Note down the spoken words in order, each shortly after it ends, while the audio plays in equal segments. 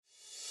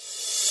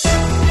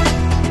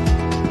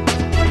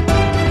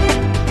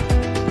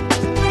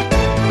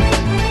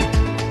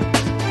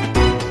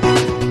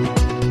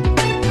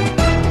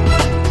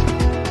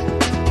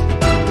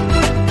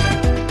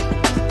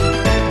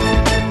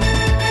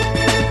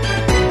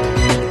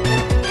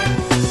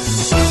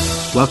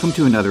Welcome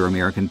to another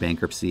American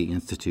Bankruptcy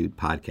Institute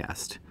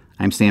podcast.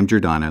 I'm Sam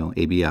Giordano,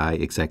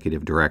 ABI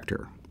Executive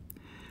Director.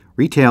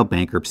 Retail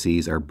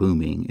bankruptcies are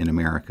booming in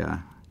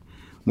America.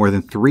 More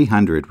than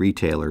 300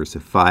 retailers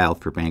have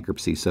filed for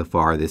bankruptcy so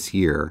far this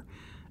year,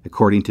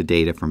 according to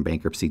data from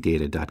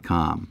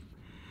bankruptcydata.com.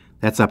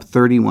 That's up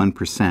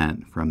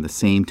 31% from the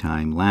same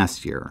time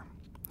last year.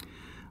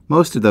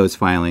 Most of those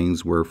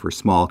filings were for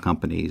small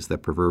companies, the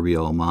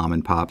proverbial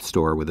mom-and-pop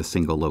store with a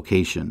single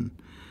location.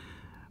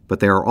 But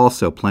there are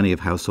also plenty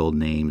of household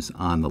names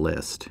on the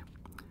list.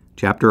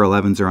 Chapter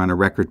 11s are on a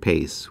record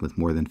pace, with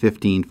more than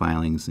 15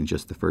 filings in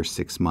just the first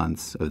 6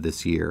 months of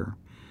this year.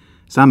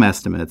 Some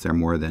estimates are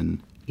more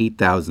than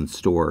 8,000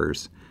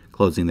 stores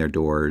closing their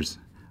doors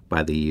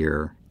by the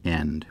year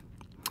end.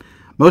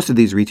 Most of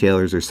these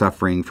retailers are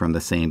suffering from the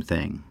same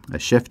thing, a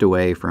shift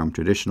away from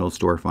traditional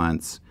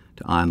storefronts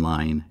to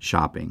online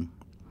shopping.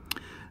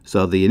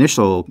 So the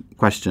initial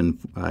question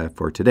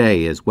for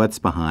today is, what's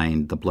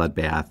behind the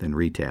bloodbath in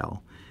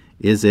retail?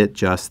 Is it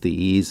just the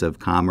ease of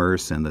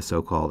commerce and the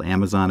so-called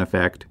Amazon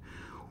effect,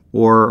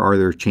 or are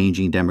there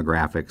changing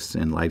demographics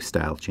and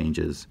lifestyle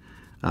changes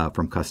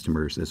from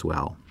customers as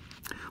well?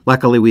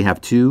 Luckily, we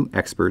have two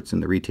experts in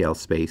the retail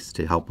space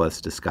to help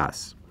us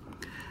discuss.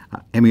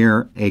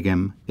 Amir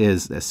Agam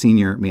is a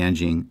Senior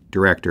Managing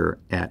Director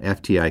at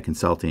FTI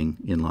Consulting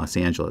in Los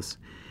Angeles.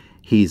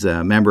 He's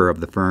a member of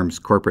the firm's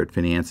corporate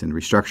finance and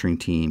restructuring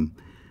team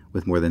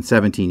with more than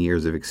 17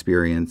 years of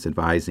experience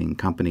advising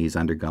companies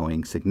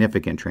undergoing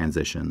significant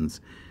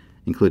transitions,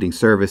 including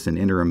service and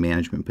interim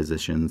management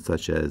positions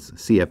such as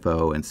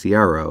CFO and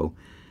CRO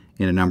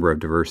in a number of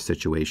diverse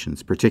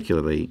situations,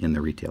 particularly in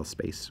the retail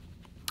space.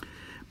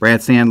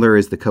 Brad Sandler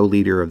is the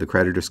co-leader of the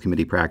Creditors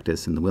Committee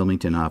practice in the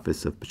Wilmington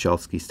office of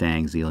Pachulski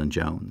Stang Zeeland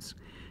Jones.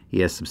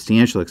 He has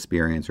substantial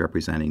experience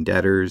representing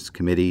debtors,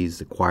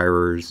 committees,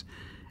 acquirers,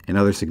 and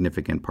other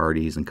significant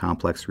parties in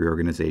complex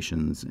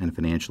reorganizations and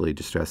financially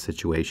distressed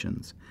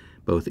situations,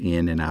 both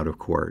in and out of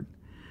court.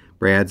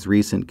 Brad's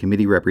recent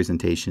committee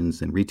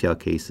representations in retail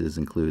cases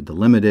include the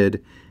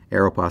Limited,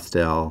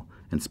 Aeropostale,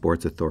 and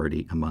Sports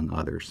Authority, among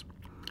others.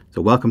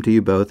 So welcome to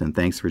you both, and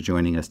thanks for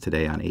joining us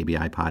today on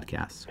ABI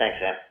Podcasts. Thanks,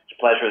 Sam. It's a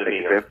pleasure to be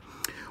here.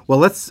 Well,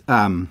 let's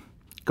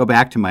go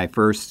back to my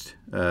first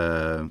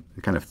kind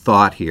of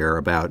thought here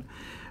about,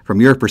 from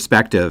your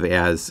perspective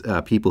as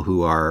people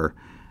who are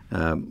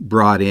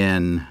brought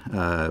in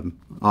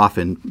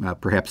often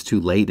perhaps too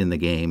late in the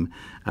game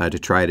to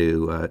try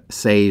to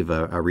save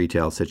a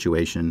retail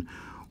situation.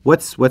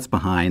 What's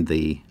behind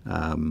the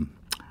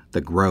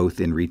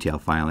growth in retail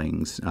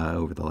filings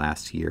over the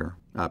last year?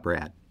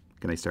 Brad,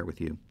 can I start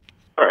with you?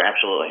 Sure,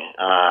 absolutely.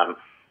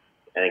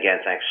 And again,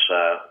 thanks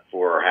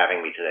for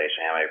having me today,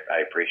 Sam.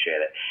 I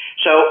appreciate it.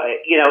 So,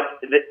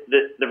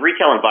 the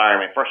retail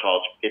environment, first of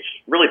all, it's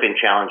really been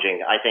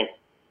challenging. I think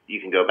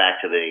you can go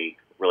back to the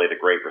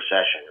Great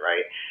Recession,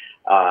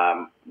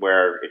 right?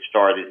 Where it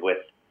started with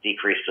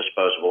decreased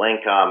disposable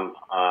income,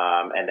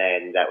 and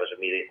then that was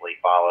immediately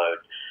followed,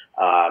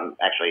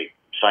 actually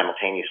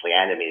simultaneously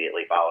and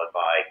immediately followed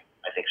by,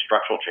 I think,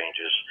 structural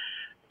changes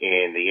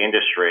in the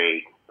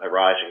industry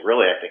arising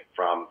really, I think,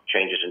 from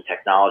changes in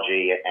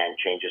technology and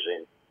changes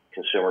in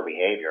consumer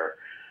behavior.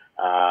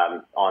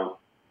 On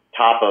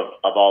top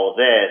of all of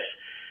this,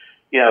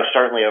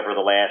 certainly over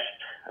the last,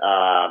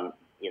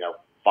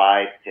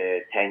 5 to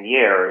 10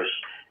 years,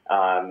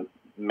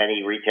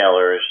 many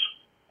retailers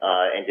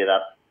ended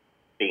up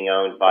being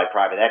owned by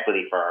private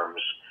equity firms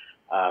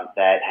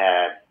that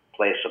had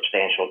placed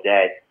substantial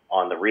debt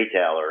on the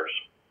retailers.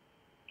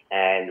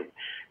 And,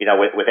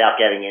 without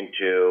getting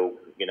into,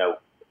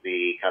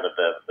 the kind of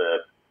the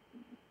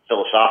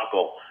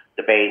philosophical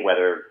debate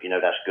whether,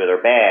 that's good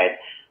or bad,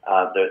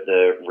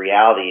 the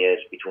reality is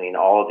between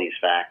all of these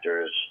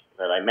factors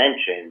that I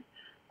mentioned,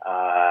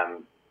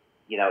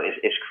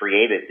 it's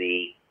created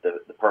the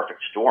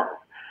perfect storm.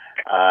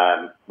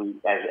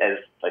 As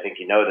I think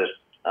you noticed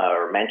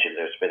or mentioned,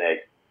 there's been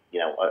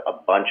a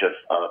bunch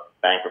of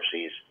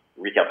bankruptcies,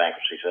 retail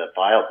bankruptcies that have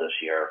filed this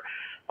year.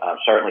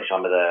 Certainly,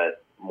 some of the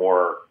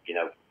more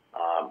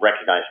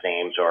recognized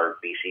names are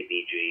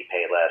BCBG,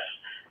 Payless,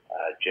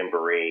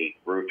 Gymboree,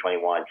 Rue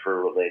 21,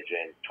 True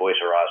Religion, Toys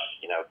R Us,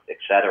 et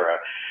cetera.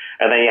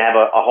 And then you have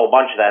a whole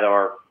bunch that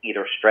are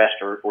either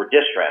stressed or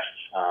distressed.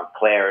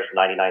 Claire's,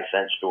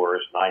 99-cent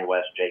stores, Nine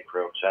West, J.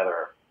 Crew, et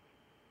cetera.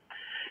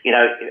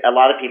 A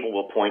lot of people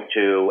will point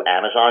to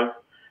Amazon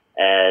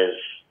as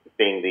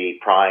being the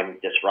prime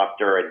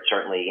disruptor, and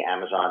certainly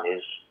Amazon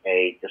is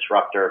a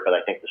disruptor, but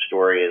I think the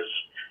story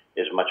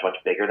is much, much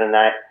bigger than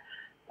that.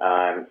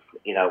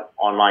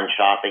 Online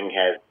shopping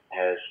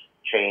has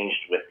changed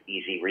with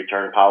easy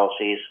return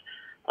policies.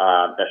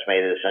 That's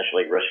made it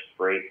essentially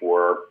risk-free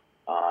for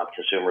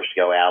consumers to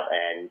go out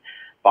and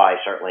buy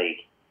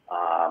certainly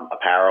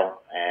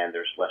apparel, and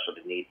there's less of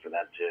a need for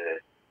them to,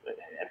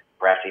 and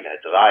perhaps even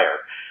a desire,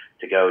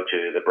 to go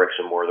to the bricks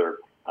and mortar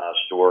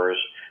stores.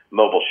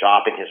 Mobile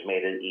shopping has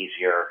made it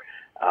easier.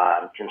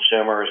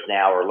 Consumers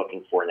now are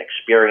looking for an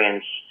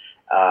experience.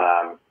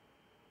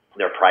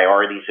 Their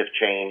priorities have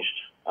changed.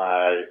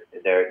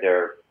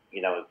 They're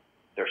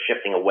they're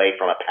shifting away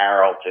from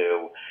apparel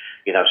to,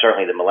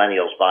 certainly the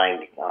millennials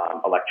buying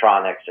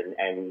electronics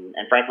and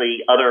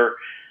frankly other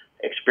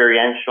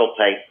experiential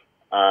type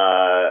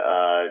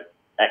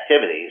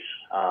activities,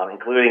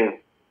 including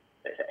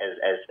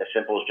as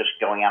simple as just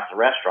going out to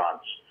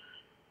restaurants.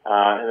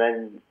 And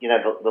then,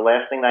 the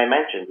last thing that I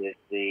mentioned is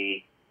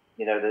the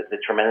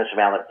tremendous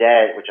amount of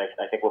debt, which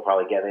I think we'll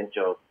probably get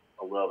into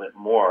a little bit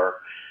more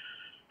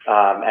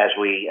as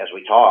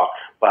we talk.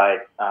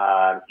 But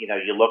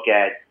you look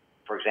at,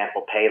 for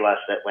example, Payless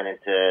that went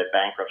into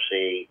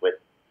bankruptcy with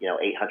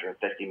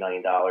 $850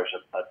 million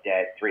of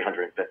debt.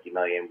 $350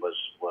 million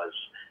was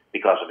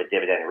because of a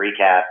dividend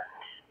recap.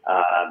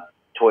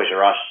 Toys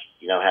R Us,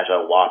 has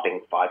a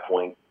whopping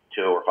 $5.2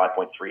 or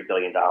 $5.3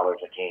 billion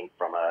that came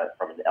from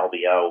an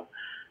LBO.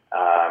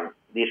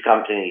 These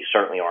companies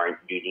certainly aren't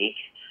unique.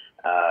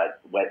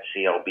 Wet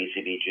Seal,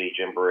 BCBG,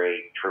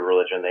 Gymboree, True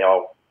Religion, they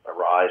all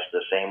arise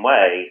the same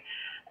way.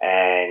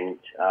 And,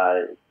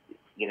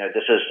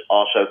 this has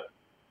also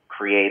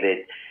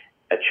created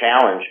a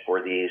challenge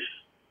for these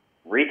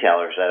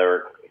retailers that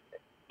are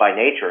by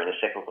nature in a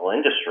cyclical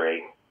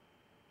industry,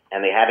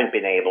 and they haven't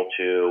been able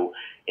to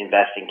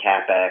invest in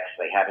CapEx.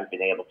 They haven't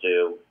been able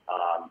to,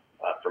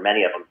 for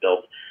many of them,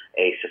 build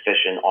a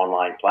sufficient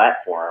online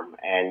platform.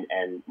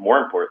 And more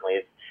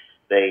importantly,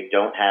 they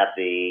don't have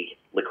the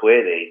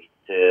liquidity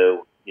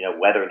to,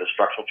 weather the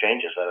structural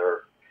changes that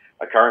are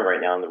occurring right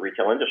now in the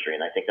retail industry.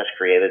 And I think that's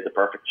created the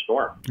perfect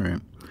storm.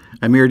 Right.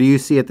 Amir, do you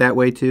see it that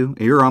way too?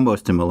 You're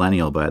almost a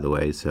millennial, by the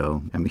way.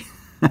 So, I mean,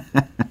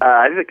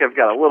 I think I've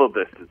got a little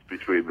distance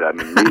between them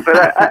and me.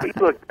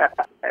 But look,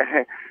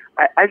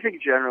 I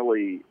think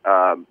generally,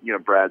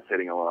 Brad's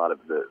hitting a lot of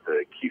the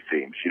key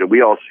themes.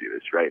 We all see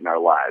this, right, in our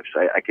lives.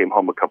 I came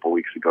home a couple of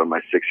weeks ago, and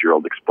my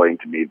 6-year-old explained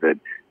to me that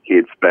he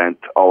had spent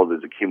all of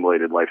his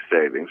accumulated life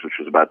savings, which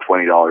was about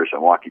 $20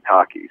 on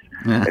walkie-talkies.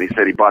 And he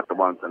said he bought the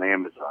ones on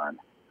Amazon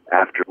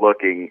after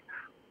looking,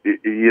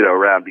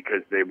 around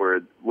because they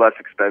were less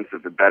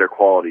expensive and better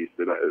qualities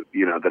than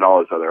all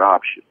his other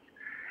options.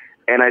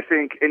 And I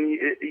think,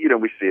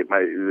 we see it.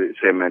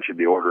 Sam mentioned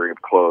the ordering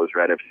of clothes,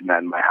 right? I've seen that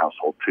in my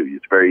household too.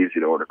 It's very easy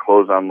to order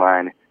clothes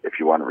online. If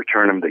you want to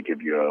return them, they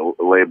give you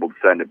a label to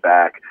send it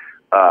back.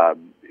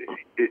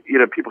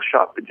 People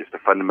shop in just a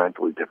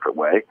fundamentally different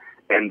way,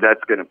 and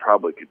that's going to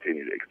probably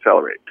continue to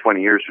accelerate.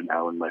 20 years from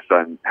now, when my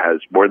son has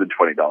more than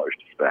 $20 to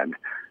spend,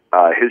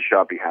 his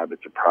shopping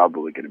habits are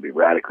probably going to be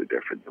radically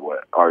different than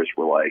what ours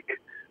were like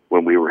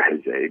when we were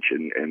his age,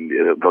 and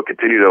they'll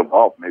continue to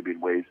evolve, maybe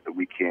in ways that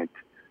we can't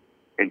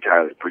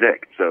entirely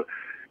predict. So,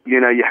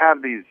 you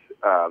have these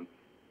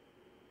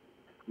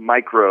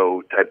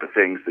micro type of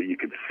things that you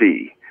can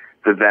see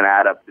that then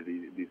add up to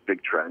these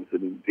big trends.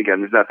 And again,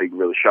 there's nothing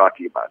really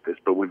shocking about this,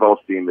 but we've all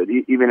seen that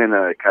even in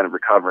a kind of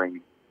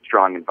recovering,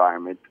 strong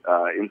environment,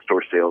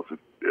 in-store sales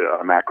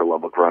on a macro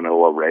level grown at a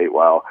low rate,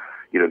 while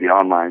the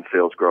online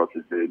sales growth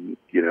is in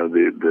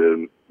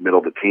the middle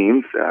of the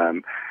teens.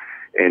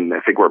 And I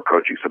think we're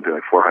approaching something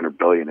like $400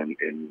 billion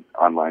in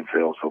online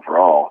sales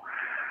overall.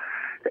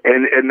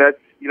 And that's,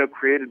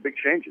 created big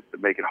changes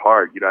that make it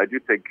hard. I do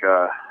think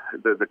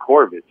the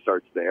core of it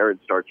starts there. It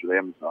starts with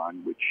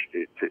Amazon, which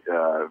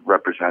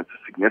represents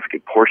a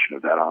significant portion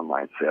of that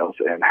online sales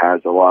and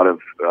has a lot of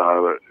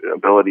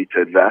ability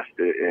to invest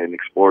and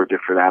explore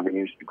different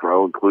avenues to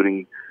grow,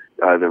 including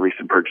the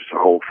recent purchase of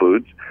Whole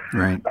Foods.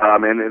 Right.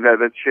 And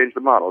that's changed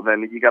the model.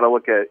 Then you got to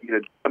look at,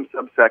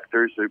 some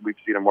sectors that we've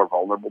seen are more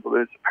vulnerable to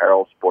this: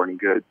 apparel, sporting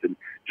goods, and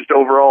just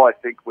overall, I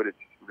think what it's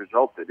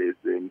resulted is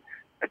in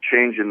a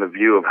change in the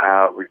view of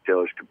how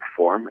retailers can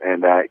perform,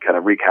 and that kind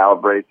of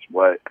recalibrates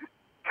what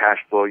cash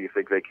flow you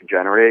think they can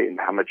generate and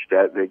how much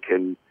debt they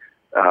can,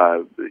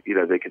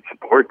 they can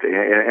support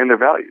and their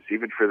values,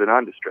 even for the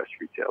non-distressed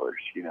retailers.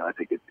 I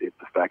think it's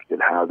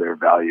affected how they're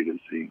valued and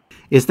seen.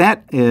 Is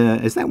that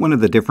one of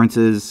the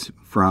differences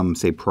from,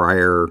 say,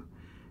 prior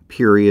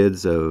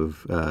periods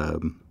of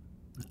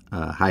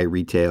high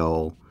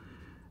retail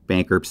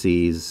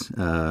bankruptcies,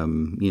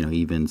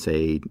 even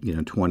say,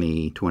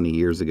 20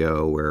 years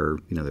ago, where,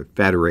 they're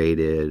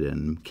Federated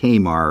and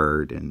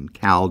Kmart and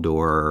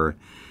Caldor.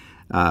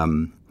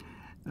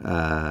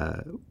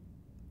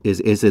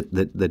 Is it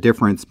the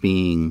difference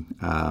being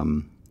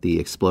the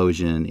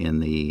explosion in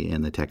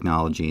the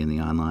technology and the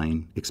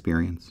online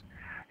experience?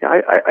 Yeah,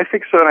 I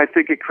think so, and I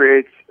think it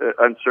creates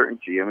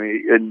uncertainty. I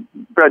mean, and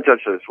Brad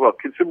touched on this as well.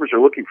 Consumers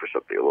are looking for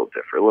something a little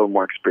different, a little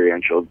more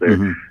experiential.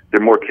 They're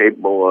more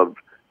capable of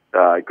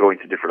going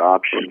to different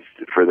options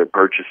for their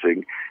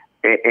purchasing.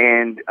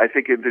 And I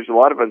think there's a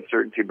lot of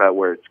uncertainty about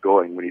where it's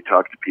going when you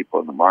talk to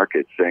people in the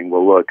market saying,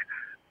 well, look,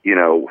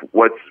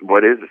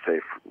 what is a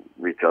safe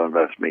retail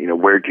investment?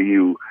 Where do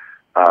you,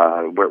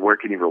 where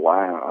can you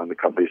rely on the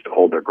companies to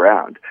hold their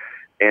ground?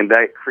 And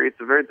that creates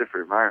a very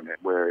different environment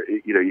where,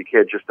 you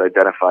can't just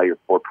identify your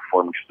poor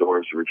performing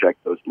stores,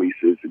 reject those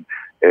leases.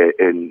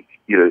 And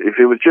if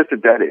it was just a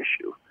debt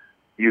issue,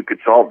 you could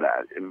solve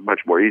that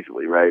much more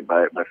easily, right,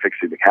 by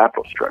fixing the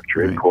capital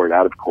structure, in court,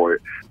 out of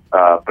court.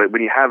 But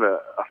when you have a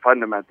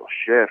fundamental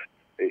shift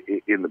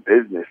in the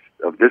business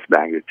of this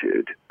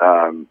magnitude,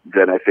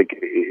 then I think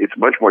it's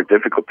much more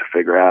difficult to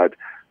figure out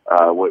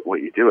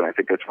what you do. And I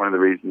think that's one of the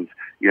reasons,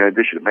 in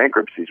addition to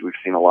bankruptcies, we've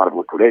seen a lot of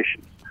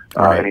liquidations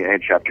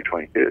and Chapter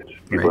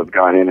 22s. People have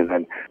gone in and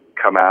then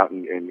come out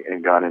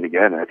and gone in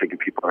again. And I think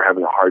people are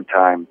having a hard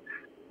time,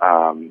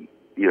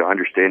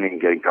 understanding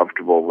and getting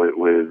comfortable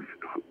with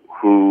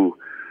who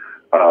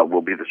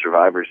will be the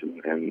survivors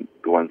and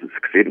the ones that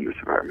succeed in this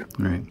environment.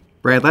 Right.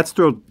 Brad, let's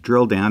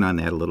drill down on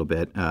that a little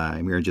bit.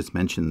 Amir just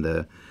mentioned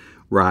the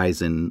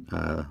rise in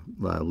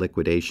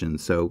liquidation.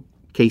 So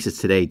cases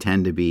today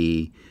tend to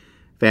be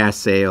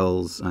fast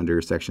sales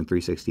under Section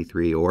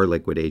 363 or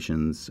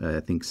liquidations.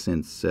 I think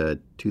since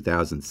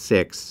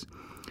 2006,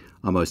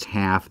 almost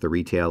half the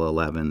retail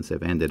 11s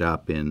have ended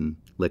up in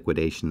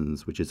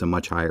liquidations, which is a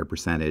much higher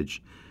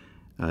percentage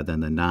than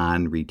the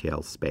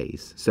non-retail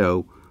space.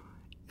 So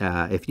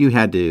if you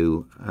had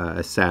to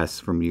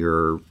assess from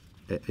your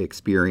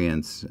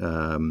experience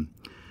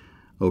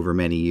over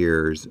many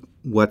years,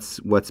 what's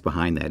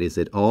behind that? Is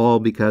it all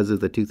because of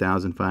the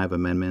 2005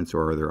 amendments,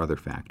 or are there other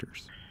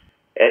factors?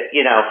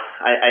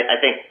 I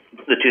think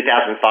the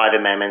 2005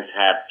 amendments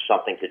have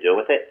something to do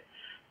with it,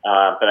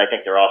 but I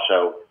think there are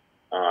also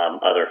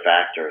other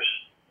factors,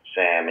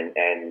 Sam,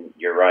 and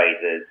you're right.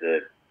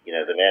 The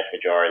vast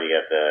majority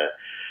of the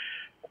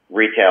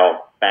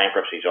retail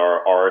bankruptcies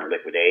are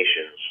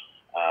liquidations,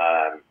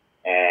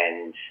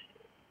 and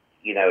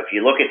if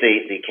you look at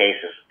the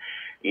cases,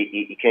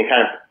 you can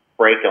kind of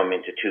break them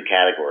into two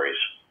categories.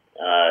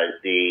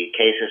 The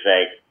cases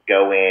that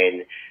go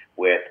in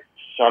with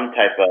some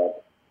type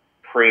of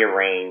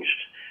prearranged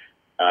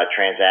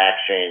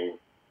transaction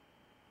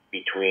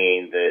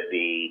between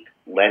the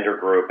lender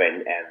group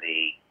and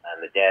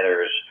the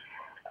debtors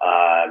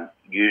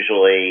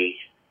usually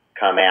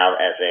come out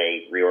as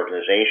a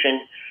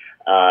reorganization,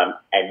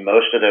 and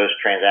most of those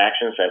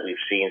transactions that we've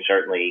seen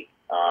certainly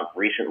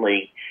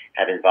recently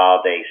have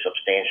involved a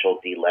substantial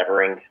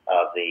delevering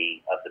of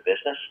the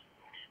business.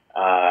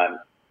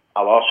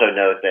 I'll also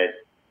note that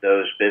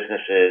those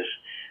businesses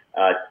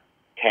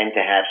tend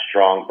to have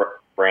strong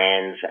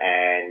brands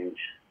and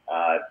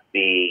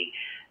be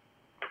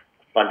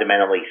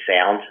fundamentally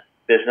sound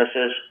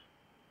businesses.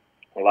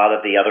 A lot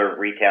of the other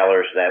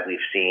retailers that we've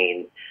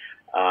seen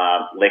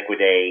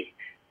liquidate,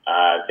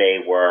 they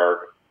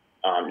were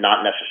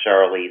not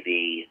necessarily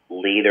the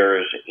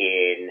leaders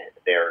in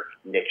their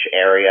niche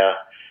area,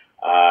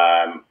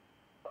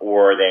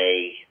 or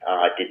they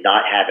did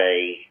not have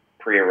a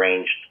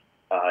prearranged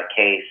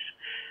case,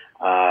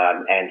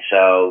 and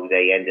so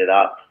they ended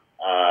up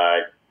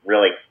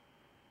really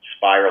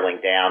spiraling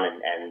down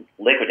and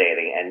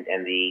liquidating.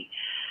 And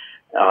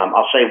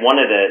I'll say one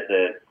of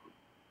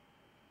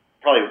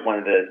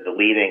the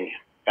leading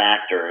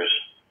factors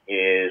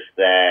is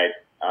that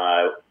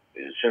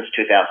since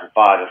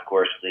 2005, of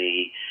course,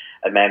 the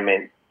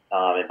amendment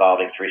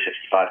involving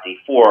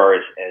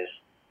 365D4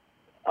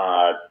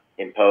 has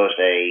imposed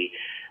a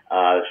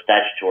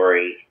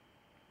statutory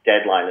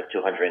deadline of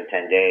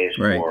 210 days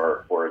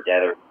for a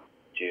debtor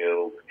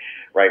to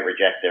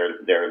reject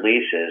their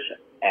leases.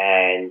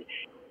 And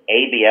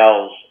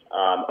ABLs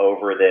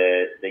over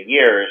the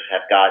years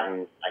have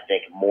gotten, I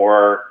think,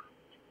 more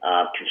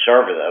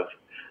conservative,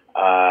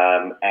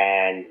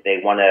 and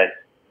they want to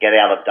get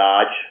out of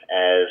Dodge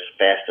as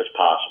fast as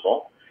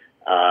possible.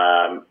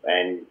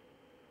 And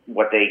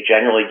what they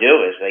generally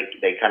do is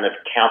they kind of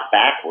count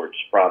backwards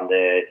from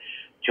the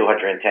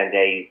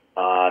 210-day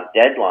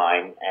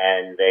deadline,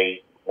 and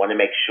they want to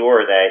make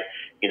sure that,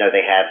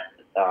 they have,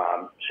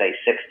 say,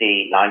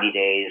 60, 90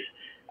 days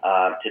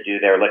to do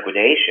their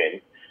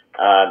liquidation,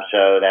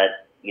 so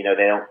that, they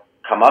don't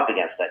come up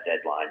against that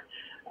deadline.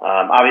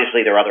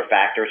 Obviously, there are other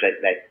factors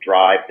that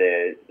drive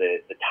the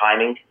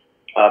timing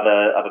of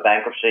a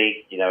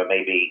bankruptcy. It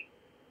may be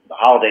the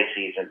holiday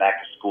season,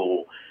 back to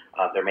school.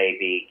 There may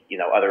be,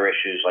 other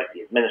issues like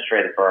the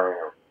administrative burden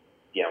or,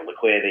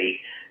 liquidity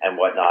and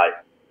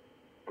whatnot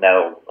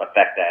that'll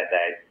affect that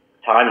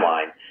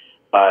timeline.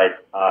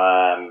 But,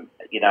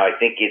 I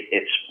think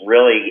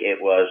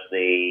it was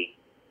the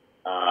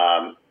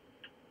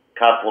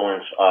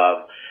confluence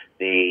of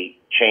the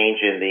change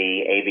in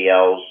the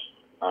ABL's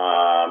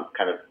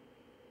kind of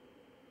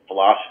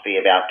philosophy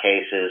about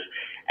cases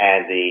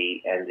and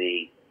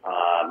the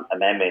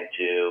amendment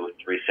to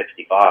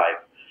 365.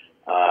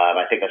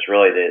 I think that's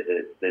really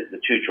the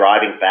two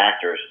driving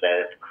factors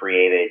that have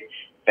created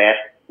fast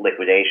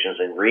liquidations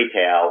in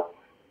retail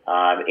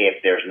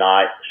if there's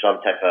not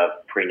some type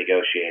of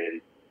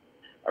pre-negotiated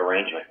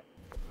arrangement.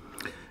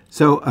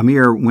 So,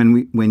 Amir,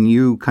 when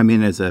you come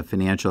in as a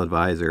financial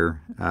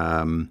advisor,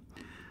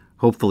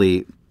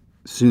 hopefully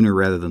sooner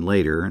rather than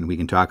later, and we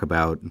can talk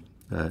about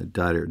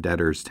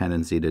debtors'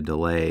 tendency to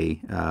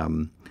delay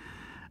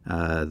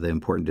the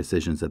important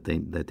decisions that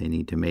they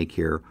need to make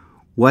here.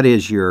 What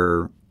is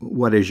your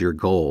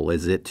goal?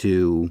 Is it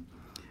to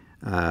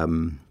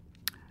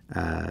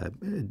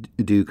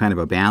do kind of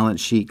a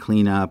balance sheet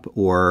cleanup,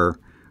 or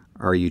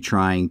are you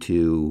trying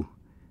to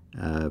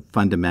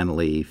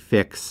fundamentally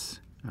fix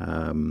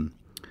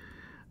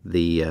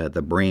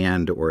the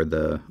brand or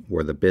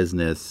the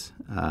business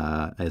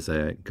as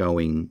a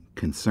going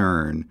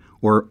concern,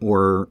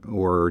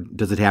 or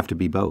does it have to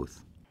be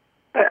both?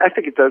 I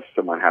think it does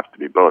somewhat have to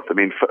be both. I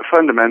mean,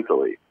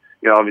 fundamentally,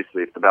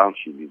 obviously, if the balance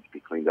sheet needs to be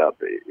cleaned up,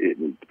 it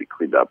needs to be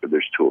cleaned up, and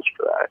there's tools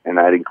for that. And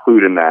I'd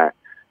include in that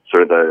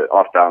sort of the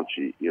off-balance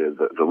sheet,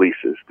 the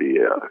leases,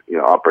 the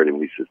operating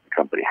leases the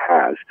company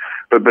has.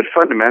 But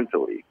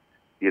fundamentally,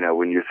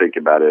 when you think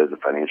about it as a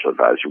financial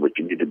advisor, what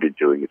you need to be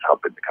doing is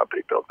helping the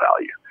company build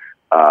value.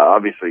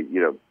 Obviously,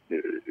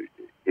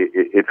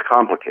 it's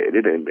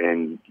complicated,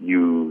 and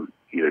you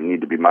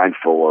need to be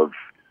mindful of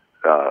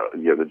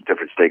the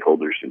different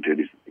stakeholders and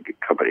duties that the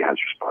company has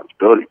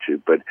responsibility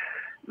to. But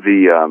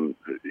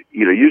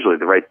usually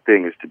the right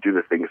thing is to do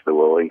the things that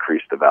will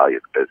increase the value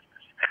of the business.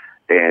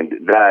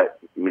 And that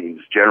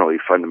means generally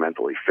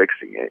fundamentally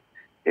fixing it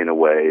in a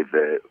way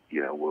that,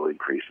 will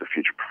increase the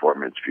future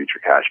performance, future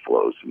cash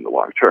flows in the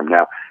long term.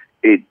 Now,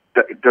 it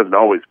doesn't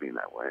always mean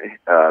that way,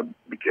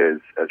 because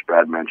as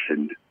Brad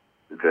mentioned,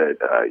 that,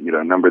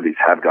 a number of these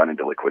have gone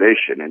into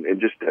liquidation. And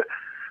just to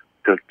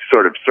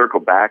sort of circle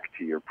back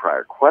to your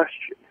prior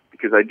question,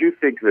 because I do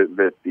think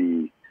that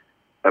the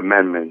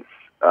amendments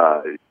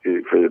for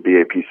the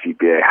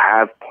BAPCPA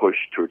have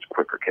pushed towards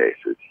quicker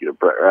cases.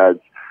 Brad's,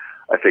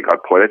 I think, on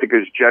point. I think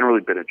there's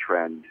generally been a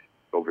trend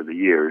over the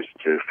years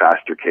to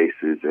faster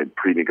cases and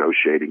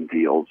pre-negotiating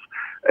deals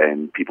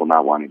and people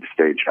not wanting to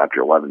stay in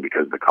Chapter 11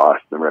 because of the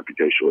cost and the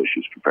reputational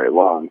issues for very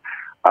long.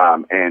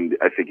 And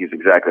I think he's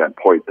exactly on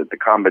point that the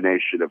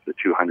combination of the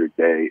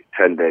 200-day,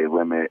 10-day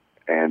limit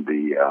and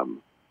the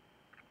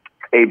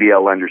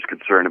ABL lenders'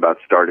 concern about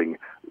starting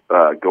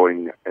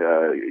going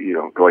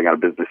out of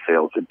business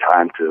sales in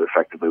time to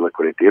effectively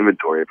liquidate the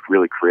inventory have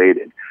really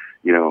created,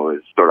 a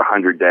sort of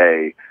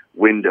 100-day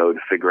window to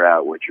figure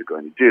out what you're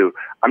going to do.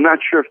 I'm not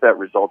sure if that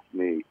results in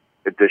the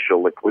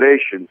additional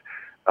liquidations.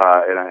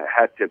 And I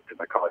hat tip to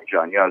my colleague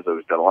John Yazzo,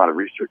 who's done a lot of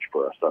research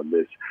for us on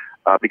this,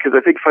 because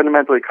I think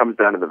fundamentally it comes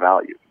down to the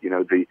value.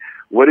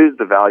 What is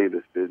the value of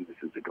this business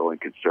as a going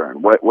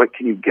concern? What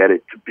can you get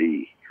it to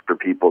be for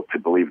people to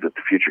believe that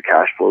the future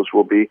cash flows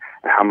will be,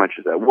 and how much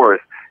is that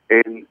worth?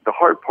 And the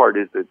hard part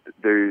is that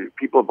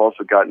people have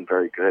also gotten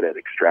very good at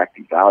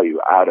extracting value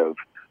out of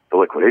the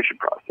liquidation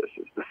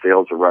processes. The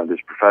sales are run. There's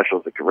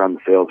professionals that can run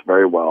the sales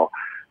very well.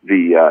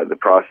 The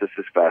process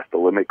is fast. The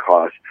limit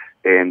costs,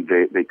 and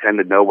they tend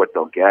to know what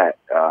they'll get,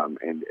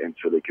 and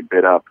so they can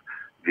bid up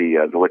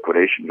the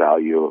liquidation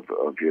value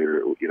of your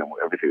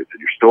everything that's in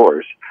your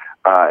stores.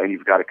 And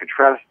you've got to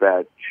contrast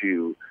that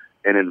to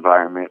an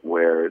environment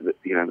where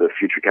the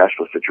future cash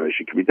flow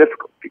situation can be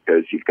difficult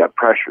because you've got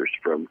pressures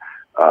from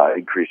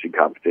increasing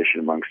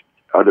competition amongst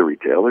other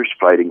retailers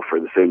fighting for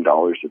the same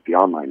dollars that the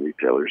online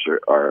retailers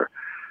are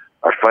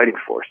fighting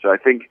for. So I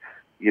think,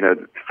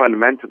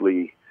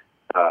 fundamentally,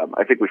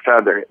 I think we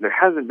found there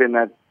hasn't been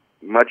that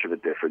much of a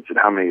difference in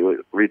how many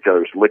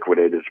retailers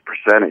liquidate as a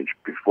percentage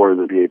before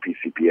the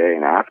BAPCPA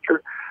and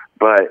after.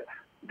 But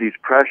these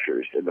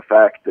pressures and the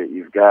fact that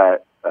you've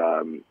got,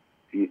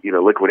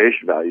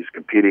 liquidation values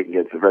competing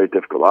against a very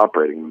difficult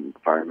operating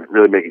environment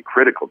really make it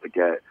critical to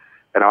get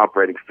an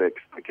operating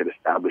fix that can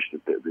establish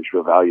that there's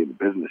real value in the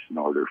business in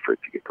order for it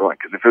to get going.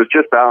 Because if it was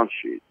just balance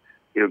sheet,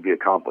 it would be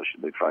accomplished,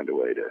 and they'd find a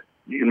way to,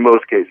 in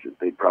most cases,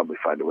 they'd probably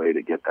find a way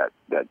to get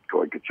that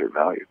going concern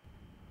value.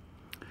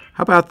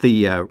 How about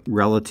the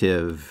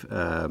relative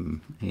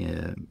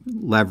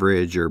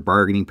leverage or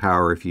bargaining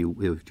power, if you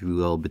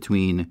will,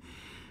 between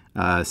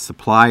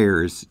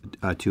suppliers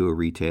to a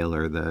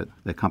retailer,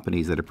 the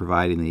companies that are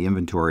providing the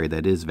inventory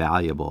that is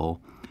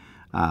valuable,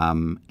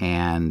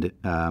 and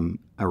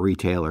a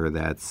retailer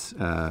that's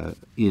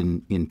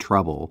in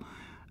trouble?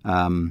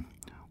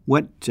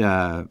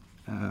 How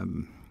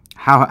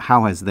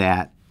has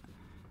that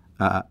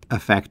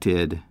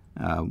affected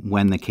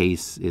when the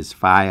case is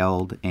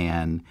filed,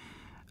 and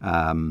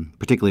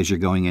particularly as you're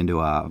going into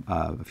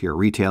if you're a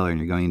retailer and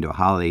you're going into a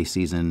holiday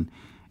season,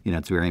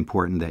 it's very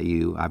important that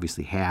you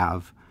obviously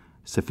have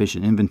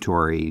sufficient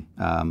inventory,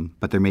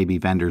 but there may be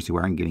vendors who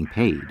aren't getting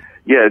paid.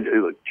 Yeah,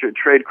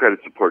 trade credit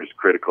support is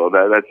critical.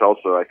 That's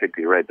also, I think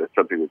you're right, that's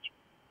something that's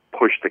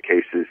pushed the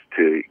cases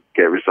to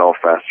get resolved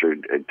faster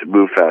and to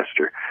move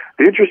faster.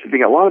 The interesting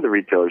thing, a lot of the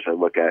retailers I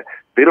look at,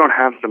 they don't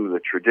have some of the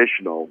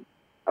traditional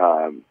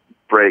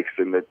breaks,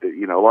 in that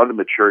a lot of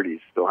the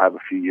maturities still have a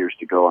few years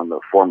to go on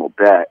the formal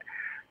debt,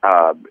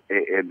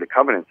 and the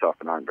covenants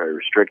often aren't very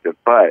restrictive.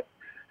 But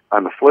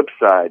on the flip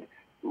side,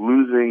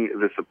 losing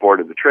the support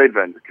of the trade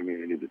vendor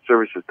community that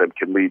services them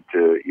can lead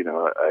to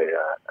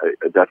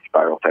a death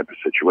spiral type of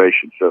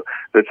situation. So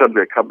that's something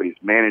that companies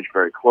manage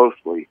very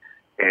closely.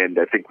 And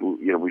I think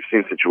we've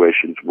seen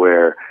situations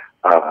where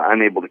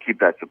unable to keep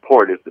that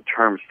support as the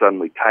terms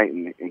suddenly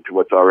tighten into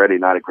what's already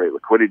not a great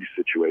liquidity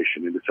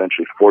situation, and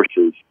essentially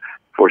forces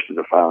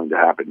a filing to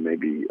happen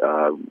maybe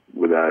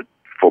without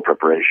full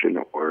preparation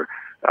or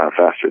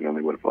faster than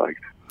they would have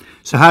liked.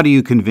 So how do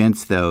you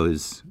convince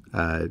those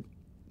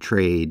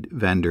trade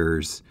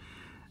vendors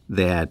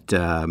that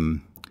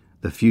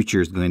the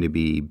future is going to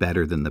be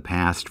better than the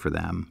past for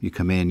them. You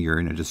come in, you're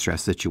in a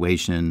distressed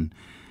situation.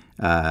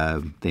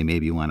 They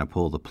maybe want to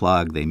pull the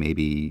plug. They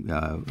maybe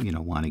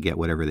want to get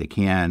whatever they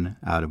can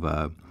out of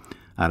a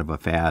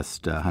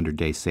fast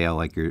 100-day sale,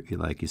 like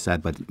you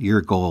said. But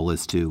your goal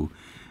is to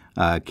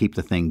keep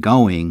the thing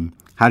going.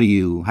 How do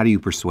you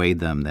persuade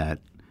them that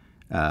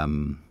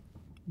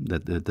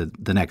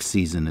the next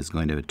season is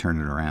going to turn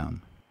it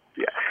around?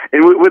 Yeah,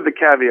 and with the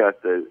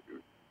caveat that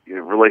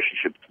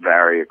relationships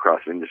vary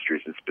across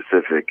industries and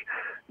specific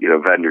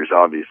vendors,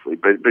 obviously,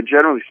 but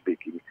generally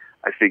speaking,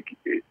 I think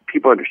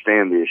people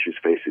understand the issues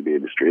facing the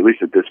industry, at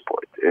least at this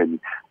point. And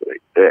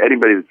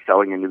anybody that's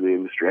selling into the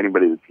industry,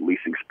 anybody that's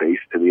leasing space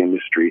to the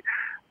industry,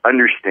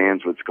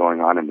 understands what's going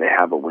on, and they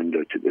have a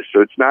window to this.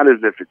 So it's not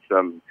as if it's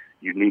some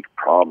unique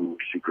problem or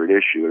secret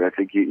issue. And I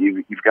think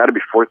you've got to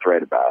be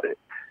forthright about it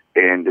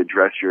and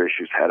address your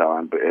issues head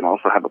on, and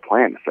also have a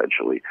plan,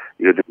 essentially.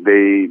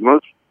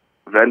 Most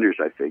vendors,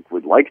 I think,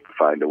 would like to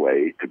find a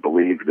way to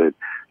believe that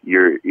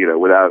you're,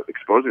 without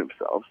exposing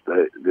themselves,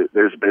 that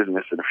there's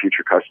business and a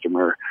future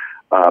customer,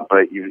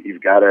 but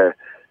you've got to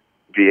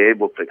be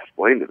able to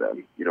explain to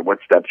them,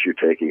 what steps you're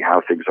taking, how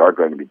things are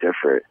going to be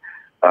different,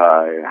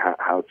 and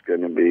how it's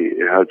going to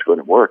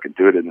work, and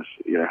do it in this,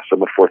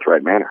 somewhat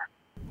forthright manner.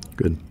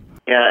 Good.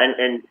 Yeah,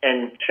 and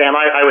Sam,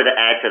 I would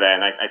add to that,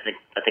 and I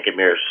think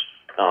Amir's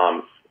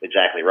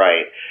exactly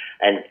right,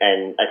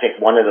 and I think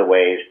one of the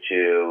ways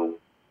to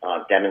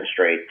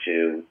demonstrate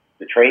to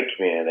the trade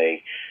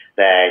community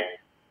that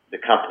the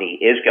company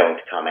is going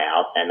to come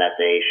out, and that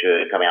they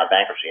should come out of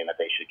bankruptcy, and that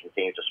they should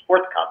continue to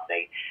support the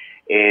company,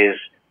 is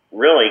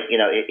really,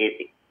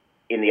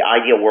 in the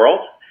ideal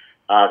world,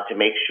 to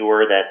make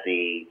sure that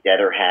the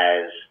debtor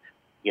has,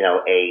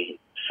 a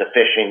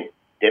sufficient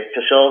DIP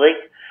facility,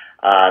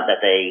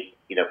 that they,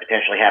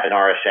 potentially have an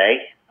RSA,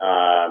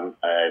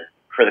 a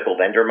critical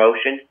vendor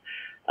motion.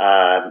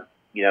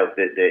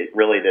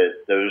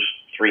 Those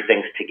three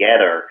things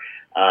together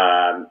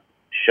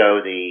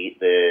show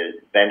the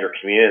vendor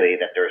community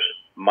that there's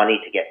money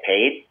to get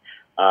paid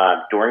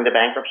during the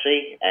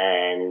bankruptcy,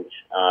 and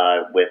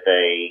with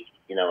an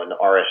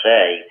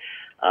RSA,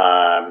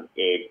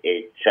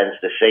 it sends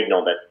the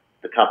signal that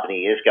the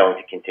company is going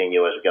to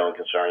continue as a going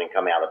concern and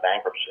come out of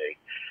bankruptcy.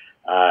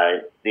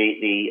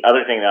 The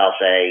other thing that I'll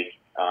say,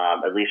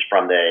 at least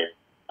from the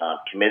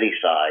committee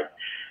side,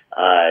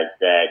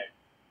 that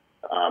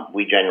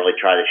we generally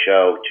try to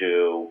show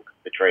to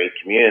the trade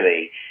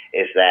community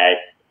is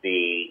that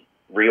the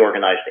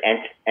reorganized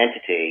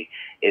entity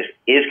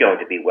is going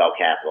to be well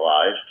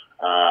capitalized.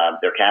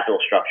 Their capital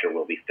structure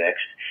will be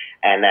fixed,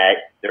 and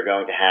that they're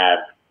going to have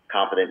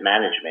competent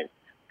management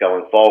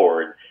going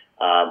forward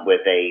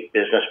with a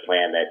business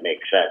plan that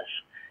makes sense.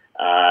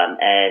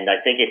 And I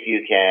think if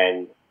you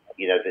can,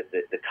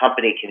 the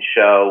company can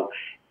show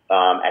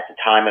at the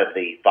time of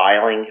the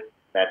filing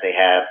that they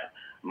have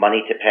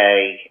money to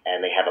pay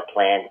and they have a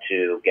plan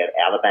to get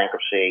out of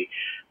bankruptcy,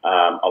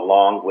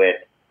 along with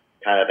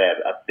kind of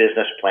a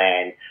business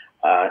plan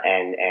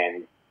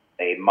and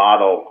a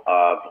model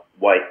of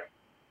what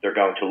they're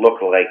going to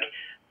look like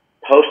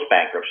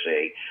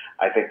post-bankruptcy.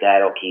 I think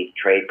that'll keep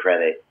trade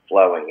credit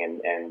flowing.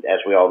 And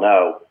as we all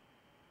know,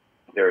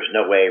 there's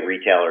no way a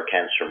retailer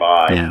can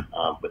survive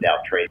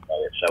without trade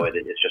credit. So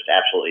it's just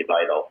absolutely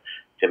vital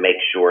to make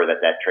sure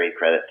that trade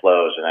credit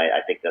flows. And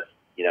I think that,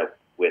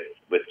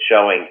 with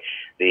showing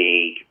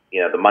the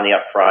money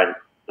up front,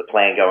 the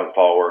plan going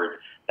forward,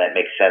 that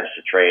makes sense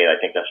to trade. I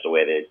think that's the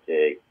way to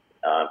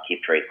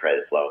keep trade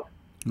credit flowing.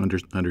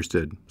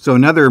 Understood. So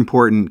another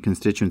important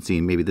constituency,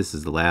 and maybe this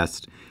is the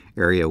last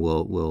area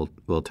we'll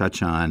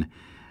touch on,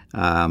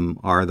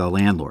 are the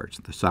landlords,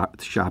 the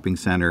shopping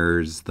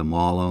centers, the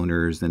mall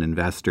owners and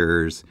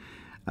investors.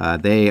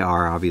 They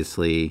are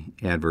obviously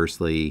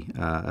adversely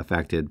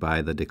affected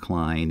by the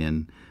decline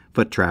in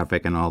foot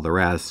traffic and all the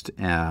rest,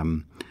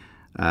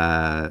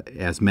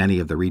 as many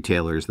of the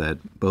retailers that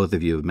both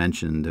of you have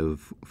mentioned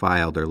have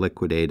filed or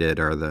liquidated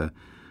are the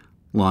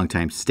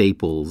longtime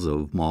staples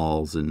of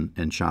malls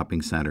and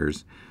shopping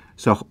centers.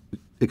 So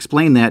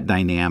explain that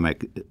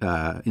dynamic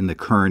in the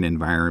current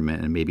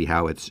environment and maybe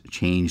how it's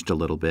changed a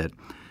little bit.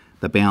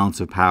 The balance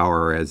of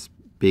power as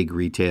big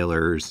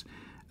retailers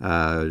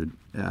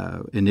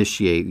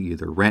initiate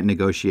either rent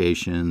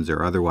negotiations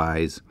or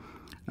otherwise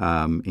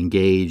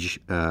engage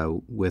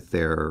with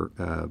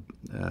the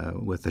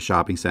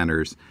shopping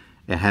centers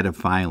ahead of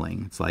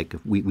filing. It's like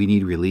we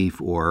need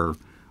relief, or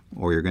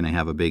you're going to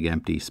have a big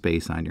empty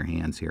space on your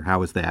hands here.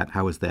 How is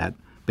that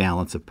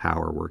balance of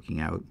power working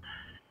out?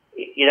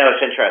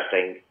 It's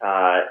interesting.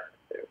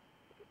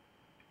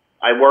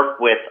 I work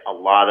with a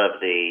lot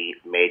of the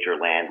major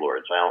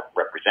landlords. I don't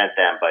represent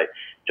them, but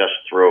just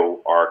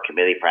through our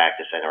committee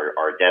practice and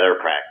our debtor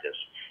practice,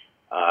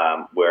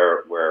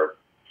 we're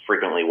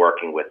frequently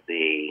working with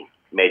the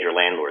major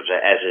landlords,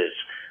 as is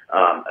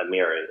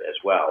Amir as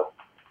well.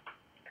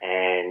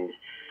 And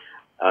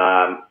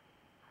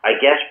I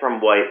guess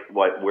from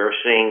what we're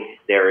seeing,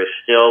 there is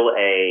still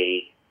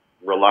a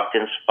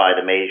reluctance by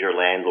the major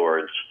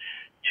landlords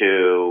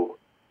to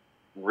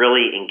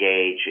really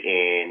engage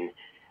in,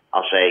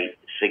 I'll say,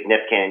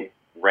 significant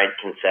rent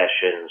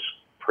concessions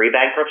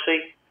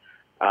pre-bankruptcy.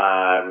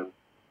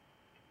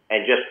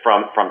 And just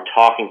from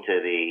talking to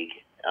the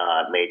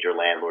major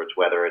landlords,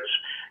 whether it's,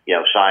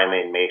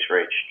 Simon,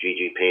 Macerich,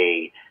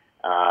 GGP,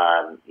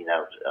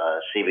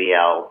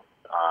 CBL,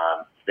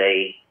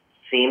 they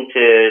seem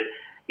to,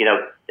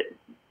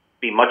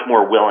 be much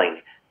more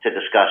willing to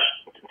discuss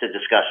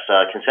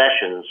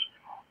concessions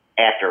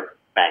after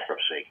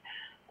bankruptcy.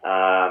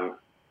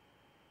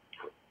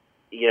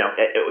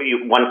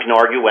 One can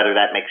argue whether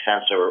that makes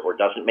sense or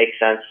doesn't make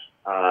sense,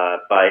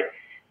 but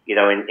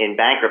in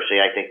bankruptcy,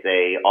 I think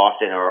they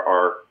often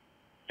are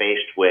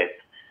faced with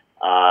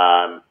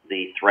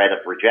the threat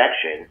of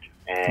rejection,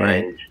 and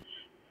right.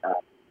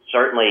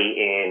 Certainly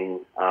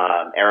in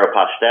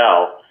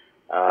Aéropostale,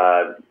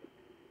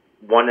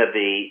 one of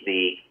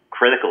the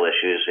critical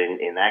issues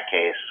in that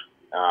case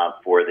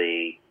for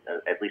the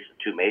at least the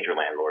two major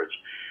landlords,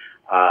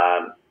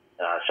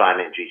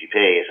 Simon and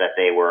GGP, is that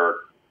they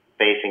were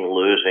facing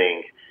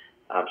losing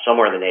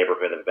somewhere in the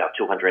neighborhood of about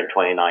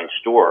 229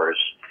 stores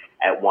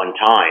at one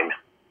time.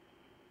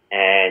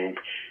 And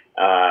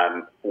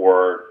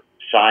for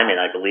Simon,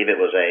 I believe it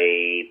was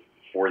a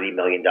 $40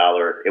 million,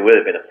 it would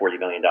have been a $40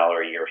 million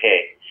a year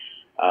hit.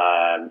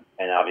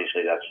 And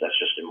obviously that's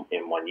just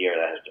in 1 year.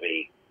 That has to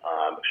be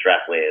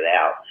extrapolated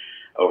out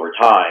over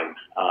time.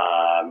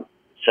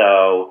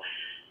 So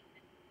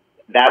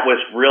that was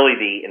really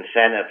the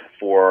incentive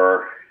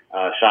for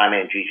Simon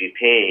and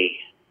GGP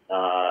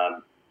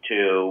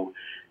to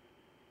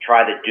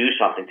try to do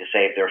something to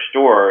save their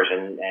stores.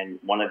 And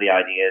one of the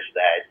ideas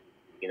that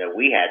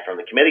we had from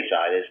the committee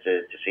side is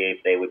to see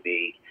if they would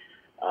be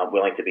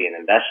willing to be an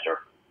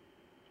investor,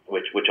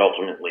 which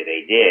ultimately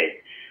they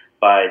did.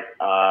 But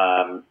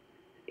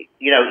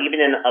even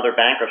in other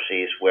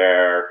bankruptcies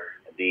where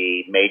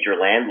the major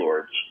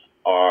landlords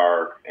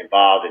are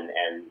involved,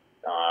 and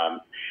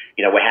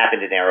what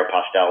happened in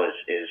Aéropostale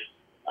is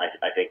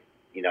I think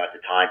at the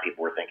time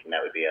people were thinking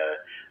that would be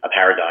a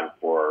paradigm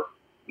for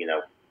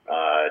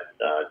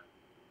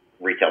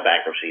retail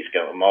bankruptcies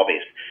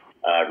mall-based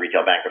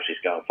retail bankruptcies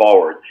going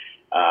forward.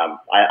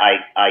 I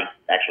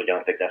actually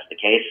don't think that's the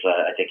case.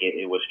 I think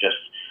it was just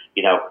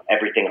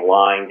everything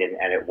aligned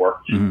and it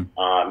worked.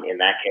 Mm-hmm. In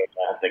that case,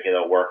 I don't think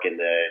it'll work in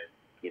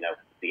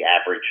the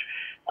average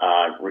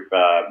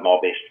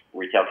mall-based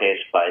retail case.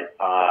 But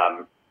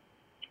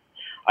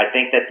I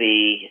think that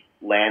the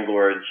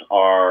landlords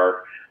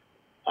are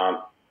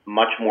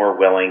much more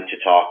willing to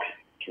talk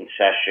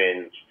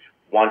concessions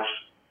once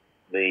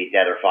the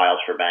debtor files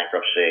for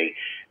bankruptcy,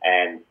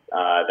 and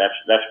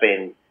that's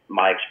been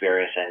my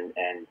experience.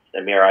 And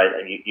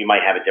Amir, you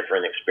might have a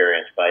different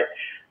experience, but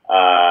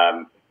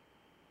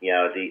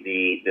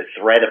the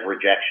threat of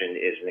rejection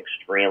is an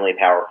extremely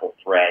powerful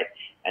threat,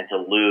 and to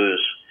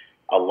lose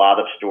a lot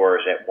of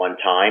stores at one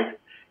time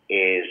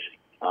is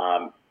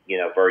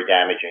very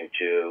damaging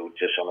to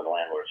some of the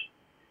landlords.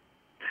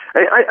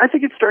 I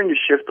think it's starting to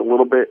shift a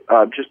little bit,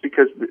 just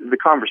because the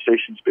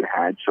conversation's been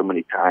had so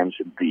many times,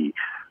 and the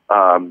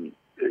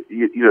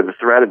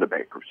threat of the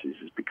bankruptcies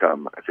has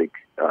become, I think,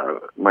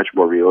 much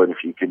more real. And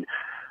if you can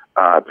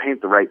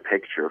paint the right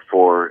picture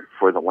for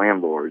the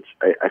landlords,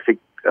 I think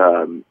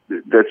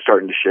that's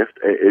starting to shift.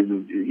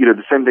 And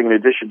the same thing in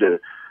addition to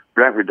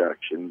rent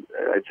reduction,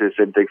 I'd say the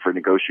same thing for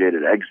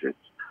negotiated exits.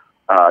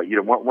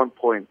 One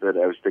point that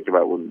I was thinking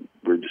about when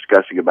we were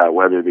discussing about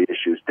whether the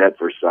issue is debt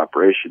versus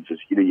operations is,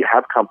 you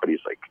have companies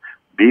like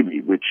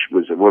BB, which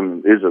is a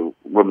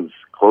woman's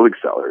clothing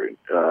seller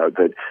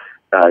that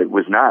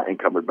was not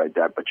encumbered by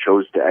debt, but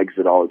chose to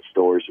exit all its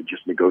stores and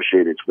just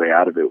negotiate its way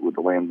out of it with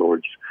the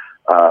landlords,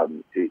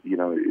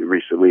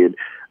 recently, and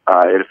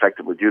it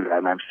effectively do that.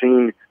 And I've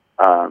seen,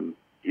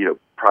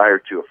 prior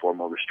to a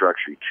formal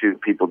restructuring, too,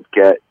 people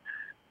get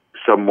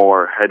some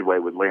more headway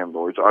with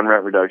landlords on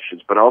rent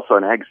reductions, but also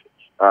on exits.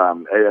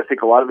 I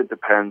think a lot of it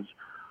depends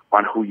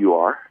on who you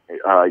are,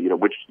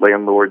 which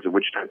landlords and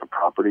which type of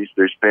properties.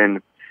 There's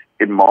been,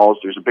 in malls,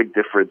 there's a big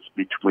difference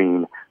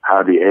between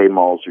how the A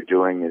malls are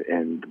doing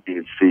and the B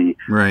and C.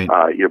 Right.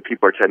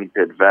 People are tending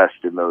to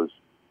invest in those,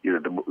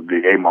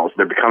 the A malls.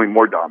 They're becoming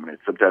more dominant.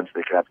 Sometimes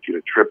they can have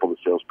to triple the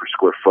sales per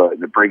square foot,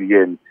 and they're bringing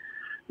in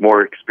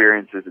more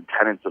experiences and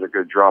tenants that are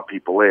going to draw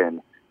people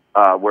in.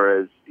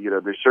 Whereas,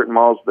 there's certain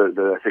malls that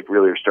I think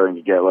really are starting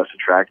to get less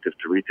attractive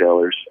to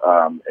retailers,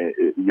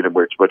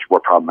 where it's much more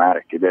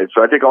problematic. And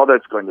so I think all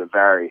that's going to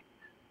vary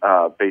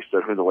based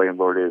on who the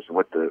landlord is and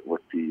what the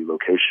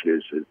location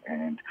is,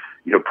 and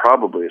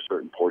probably a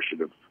certain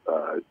portion of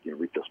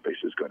retail space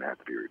is going to have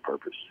to be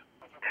repurposed.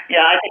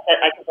 Yeah, I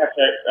think that's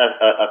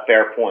a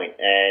fair point.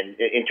 And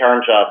in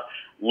terms of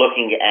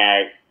looking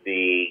at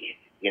the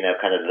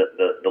kind of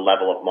the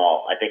level of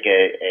mall, I think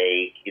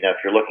if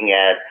you're looking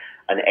at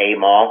an A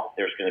mall,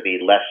 there's going to be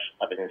less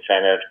of an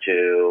incentive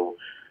to,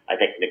 I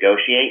think,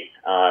 negotiate,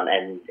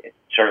 and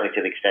certainly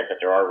to the extent that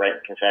there are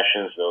rent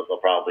concessions, they'll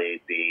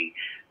probably be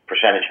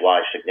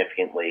percentage-wise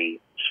significantly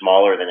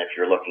smaller than if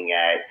you're looking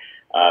at,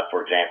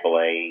 for example,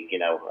 a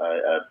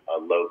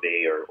low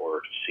B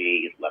or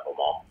C level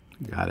mall.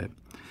 Got it.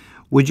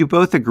 Would you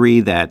both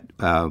agree that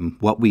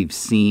what we've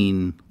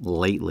seen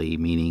lately,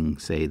 meaning,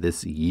 say,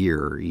 this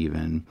year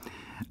even,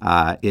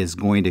 is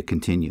going to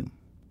continue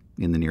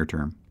in the near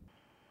term?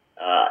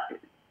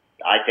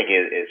 I think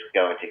it is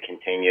going to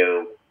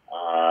continue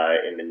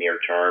in the near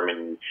term,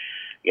 and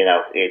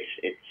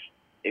it's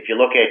if you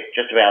look at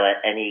just about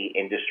any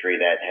industry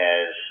that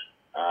has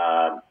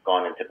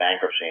gone into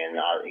bankruptcy, and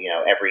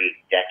every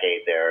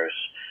decade there's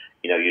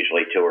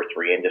usually two or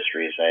three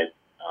industries that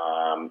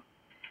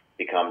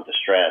become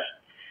distressed.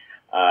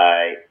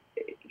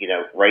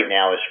 Right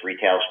now is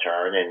retail's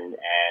turn, and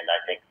I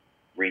think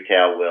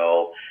retail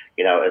will,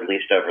 at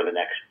least over the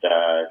next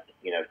 12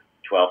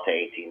 to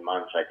 18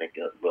 months, I think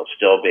it will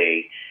still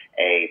be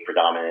a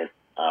predominant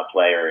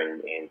player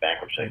in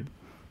bankruptcy.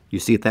 You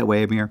see it that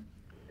way, Amir?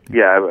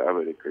 Yeah, I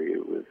would agree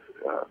with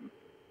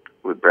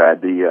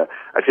Brad.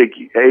 I think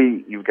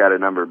you've got a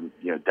number of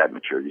debt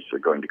maturities that are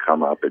going to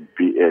come up, and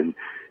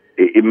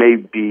it may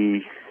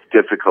be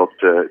difficult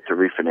to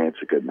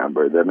refinance a good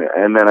number of them.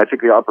 And then I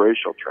think the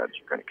operational trends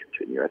are going to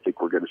continue. I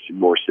think we're going to see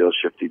more sales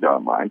shifting to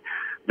online.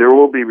 There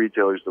will be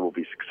retailers that will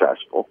be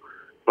successful,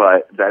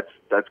 but that's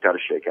got to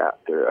shake out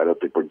there. I don't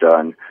think we're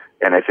done.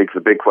 And I think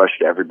the big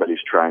question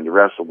everybody's trying to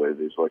wrestle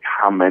with is, like,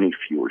 how many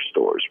fewer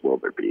stores will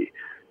there be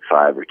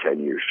 5 or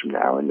 10 years from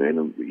now? And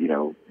then,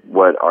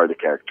 what are the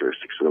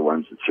characteristics of the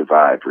ones that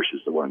survive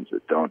versus the ones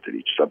that don't in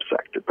each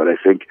subsector? But I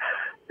think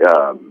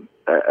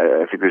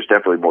there's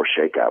definitely more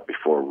shakeout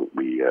before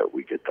we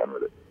get done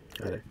with it.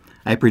 Got it.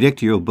 I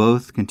predict you'll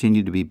both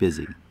continue to be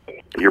busy.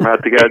 Your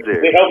mouth to God's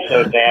ears. We hope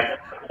so, Sam.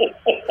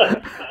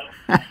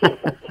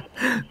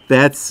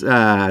 That's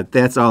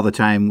all the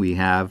time we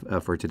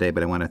have for today,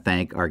 but I want to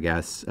thank our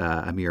guests,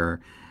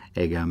 Amir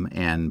Agam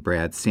and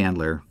Brad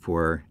Sandler,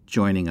 for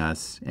joining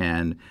us,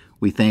 and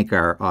we thank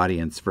our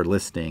audience for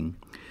listening.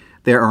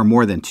 There are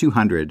more than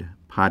 200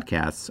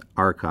 podcasts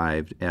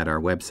archived at our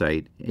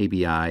website,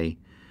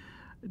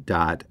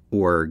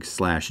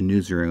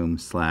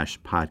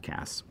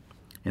 abi.org/newsroom/podcasts.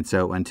 And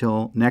so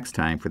until next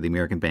time, for the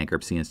American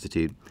Bankruptcy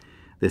Institute,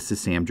 this is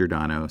Sam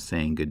Giordano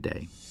saying good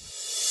day.